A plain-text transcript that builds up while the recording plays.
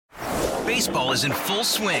Baseball is in full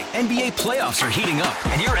swing. NBA playoffs are heating up,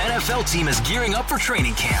 and your NFL team is gearing up for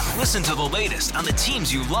training camp. Listen to the latest on the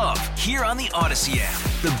teams you love here on the Odyssey app.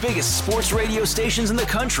 The biggest sports radio stations in the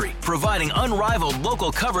country, providing unrivaled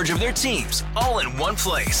local coverage of their teams, all in one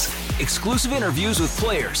place. Exclusive interviews with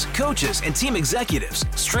players, coaches, and team executives,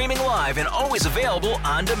 streaming live and always available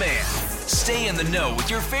on demand. Stay in the know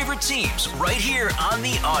with your favorite teams right here on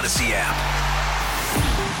the Odyssey app.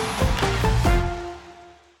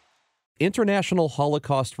 International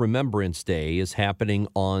Holocaust Remembrance Day is happening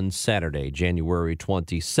on Saturday, January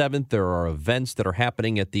 27th. There are events that are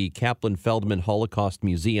happening at the Kaplan Feldman Holocaust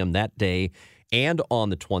Museum that day and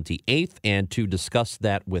on the 28th. And to discuss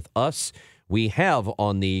that with us, we have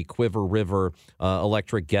on the Quiver River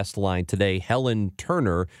Electric guest line today, Helen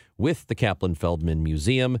Turner with the Kaplan Feldman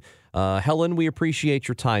Museum. Helen, we appreciate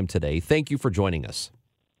your time today. Thank you for joining us.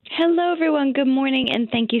 Hello, everyone. Good morning, and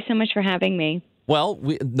thank you so much for having me. Well,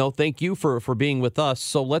 thank you for being with us.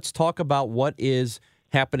 So let's talk about what is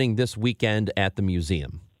happening this weekend at the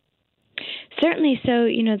museum. Certainly. So,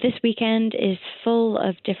 this weekend is full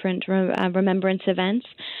of different remembrance events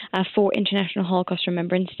for International Holocaust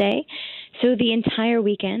Remembrance Day. So the entire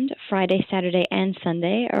weekend, Friday, Saturday, and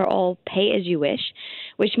Sunday, are all pay as you wish,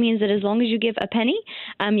 which means that as long as you give a penny,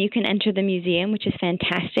 you can enter the museum, which is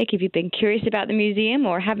fantastic. If you've been curious about the museum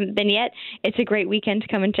or haven't been yet, it's a great weekend to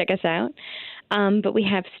come and check us out. But we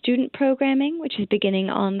have student programming, which is beginning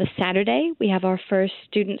on the Saturday. We have our first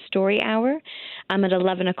student story hour. At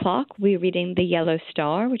 11 o'clock, we're reading The Yellow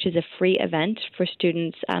Star, which is a free event for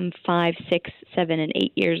students 5, 6, 7, and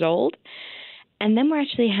 8 years old. And then we're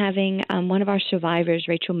actually having one of our survivors,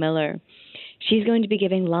 Rachel Miller. She's going to be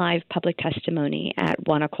giving live public testimony at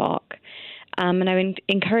 1 o'clock. And I would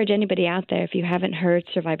encourage anybody out there, if you haven't heard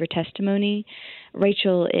survivor testimony,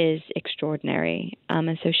 Rachel is extraordinary.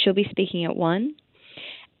 And so she'll be speaking at 1.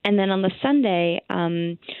 And then on the Sunday,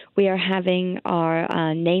 we are having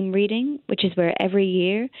our name reading, which is where every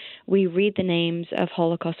year we read the names of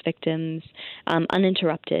Holocaust victims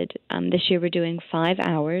uninterrupted. This year we're doing 5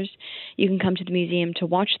 hours. You can come to the museum to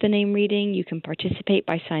watch the name reading. You can participate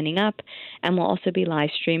by signing up, and we'll also be live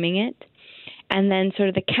streaming it. And then sort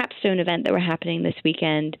of the capstone event that we're happening this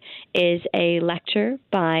weekend is a lecture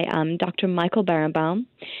by Dr. Michael Berenbaum.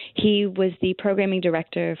 He was the programming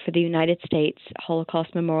director for the United States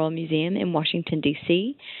Holocaust Memorial Museum in Washington,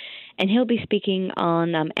 D.C., and he'll be speaking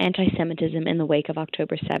on anti-Semitism in the wake of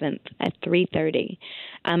October 7th at 3:30.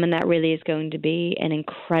 And that really is going to be an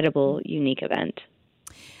incredible, unique event.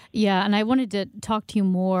 Yeah, and I wanted to talk to you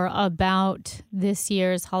more about this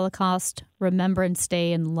year's Holocaust Remembrance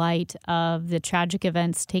Day in light of the tragic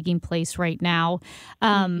events taking place right now.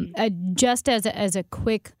 Just as a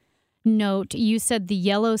quick note, you said the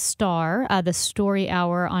Yellow Star, the story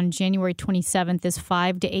hour on January 27th, is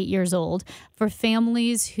 5 to 8 years old. For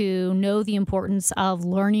families who know the importance of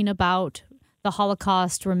learning about the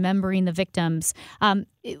Holocaust, remembering the victims,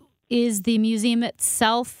 is the museum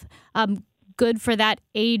itself good for that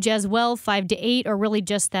age as well, 5 to 8, or really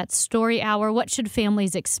just that story hour? What should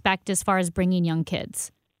families expect as far as bringing young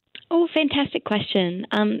kids? Oh, fantastic question.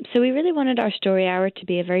 So we really wanted our story hour to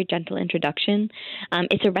be a very gentle introduction.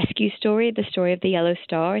 It's a rescue story, the story of the Yellow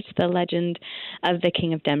Star. It's the legend of the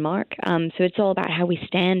King of Denmark. So it's all about how we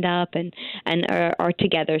stand up and are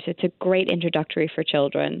together. So it's a great introductory for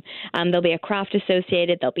children. There'll be a craft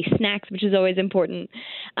associated. There'll be snacks, which is always important.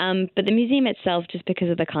 But the museum itself, just because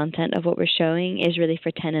of the content of what we're showing, is really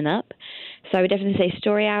for 10 and up. So I would definitely say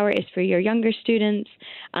story hour is for your younger students,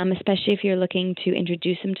 especially if you're looking to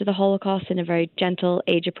introduce them to the Holocaust in a very gentle,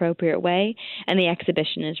 age-appropriate way, and the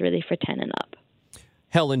exhibition is really for 10 and up.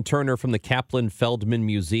 Helen Turner from the Kaplan Feldman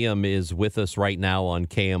Museum is with us right now on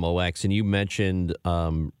KMOX, and you mentioned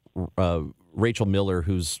Rachel Miller,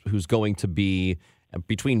 who's going to be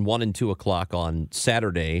between 1 and 2 o'clock on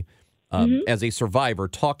Saturday as a survivor,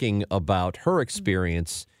 talking about her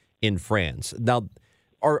experience in France. Now,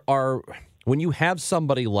 when you have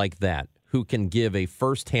somebody like that who can give a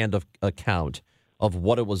firsthand account of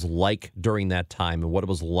what it was like during that time and what it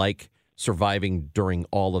was like surviving during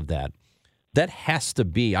all of that, that has to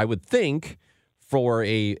be, I would think, for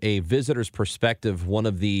a visitor's perspective, one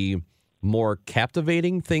of the more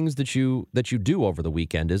captivating things that you do over the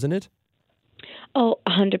weekend, isn't it? Oh,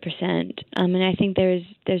 100%. And I think there's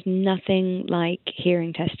nothing like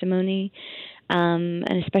hearing testimony.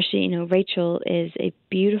 And especially, Rachel is a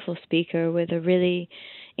beautiful speaker with a really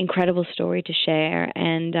incredible story to share.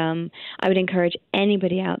 And I would encourage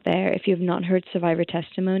anybody out there, if you have not heard survivor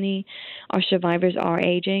testimony, our survivors are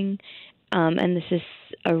aging. And this is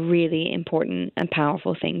a really important and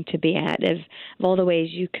powerful thing to be at. Of all the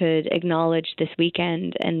ways you could acknowledge this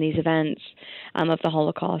weekend and these events of the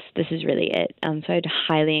Holocaust, this is really it. So I'd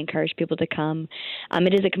highly encourage people to come.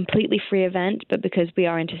 It is a completely free event, but because we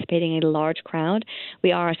are anticipating a large crowd,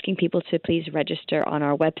 we are asking people to please register on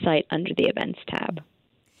our website under the events tab.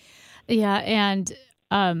 Yeah, and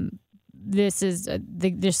this is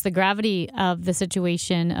just the gravity of the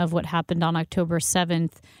situation of what happened on October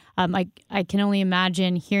 7th. I can only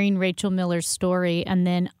imagine hearing Rachel Miller's story and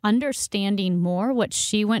then understanding more what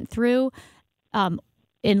she went through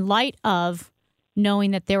in light of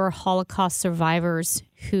knowing that there were Holocaust survivors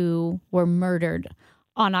who were murdered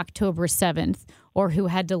on October 7th or who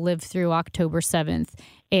had to live through October 7th.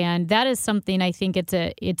 And that is something I think it's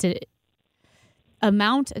a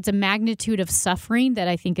magnitude of suffering that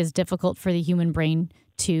I think is difficult for the human brain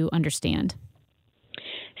to understand.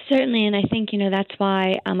 Certainly, and I think, that's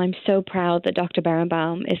why I'm so proud that Dr.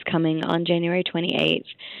 Berenbaum is coming on January 28th,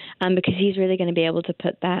 because he's really going to be able to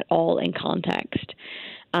put that all in context.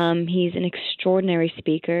 He's an extraordinary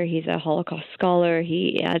speaker. He's a Holocaust scholar.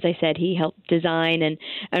 He, as I said, he helped design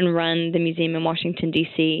and run the museum in Washington,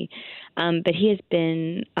 D.C., but he has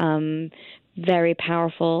been very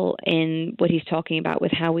powerful in what he's talking about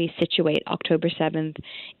with how we situate October 7th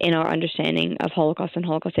in our understanding of Holocaust and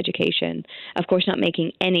Holocaust education. Of course, not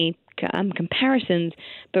making any comparisons,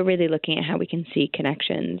 but really looking at how we can see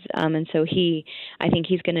connections. And so I think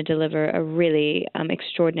he's going to deliver a really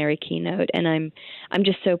extraordinary keynote. And I'm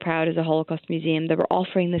just so proud as a Holocaust museum that we're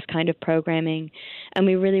offering this kind of programming. And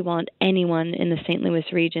we really want anyone in the St. Louis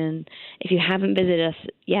region, if you haven't visited us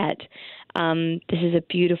yet, this is a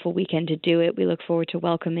beautiful weekend to do it. We look forward to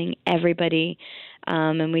welcoming everybody.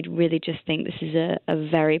 And we really just think this is a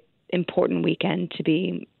very important weekend to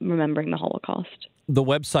be remembering the Holocaust. The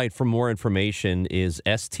website for more information is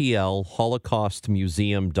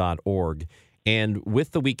stlholocaustmuseum.org. And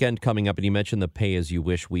with the weekend coming up, and you mentioned the Pay As You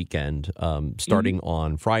Wish weekend, starting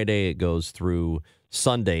on Friday, it goes through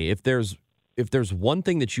Sunday. If there's one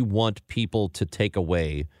thing that you want people to take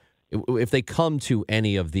away, if they come to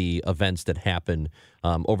any of the events that happen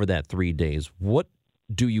over that 3 days, what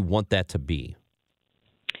do you want that to be?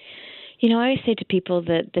 I always say to people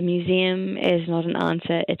that the museum is not an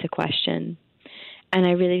answer, it's a question. And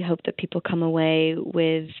I really hope that people come away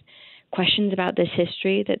with questions about this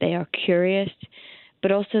history, that they are curious,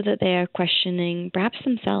 but also that they are questioning perhaps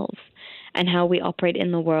themselves and how we operate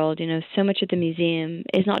in the world. So much of the museum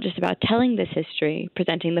is not just about telling this history,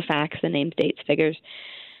 presenting the facts, the names, dates, figures,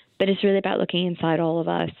 but it's really about looking inside all of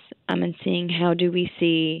us and seeing how do we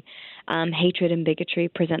see hatred and bigotry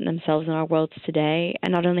present themselves in our worlds today.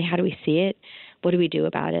 And not only how do we see it, what do we do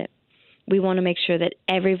about it? We want to make sure that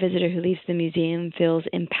every visitor who leaves the museum feels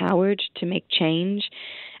empowered to make change.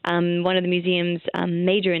 One of the museum's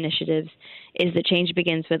major initiatives is that change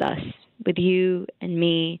begins with us, with you and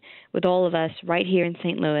me, with all of us right here in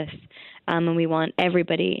St. Louis. And we want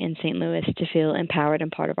everybody in St. Louis to feel empowered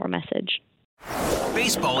and part of our message.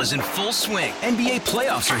 Baseball is in full swing. NBA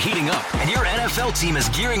playoffs are heating up, and your NFL team is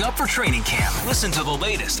gearing up for training camp. Listen to the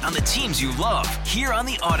latest on the teams you love here on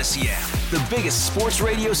the Odyssey app. The biggest sports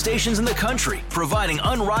radio stations in the country, providing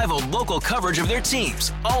unrivaled local coverage of their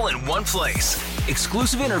teams, all in one place.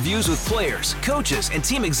 Exclusive interviews with players, coaches, and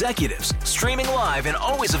team executives, streaming live and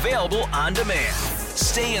always available on demand.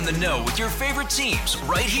 Stay in the know with your favorite teams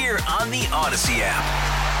right here on the Odyssey app.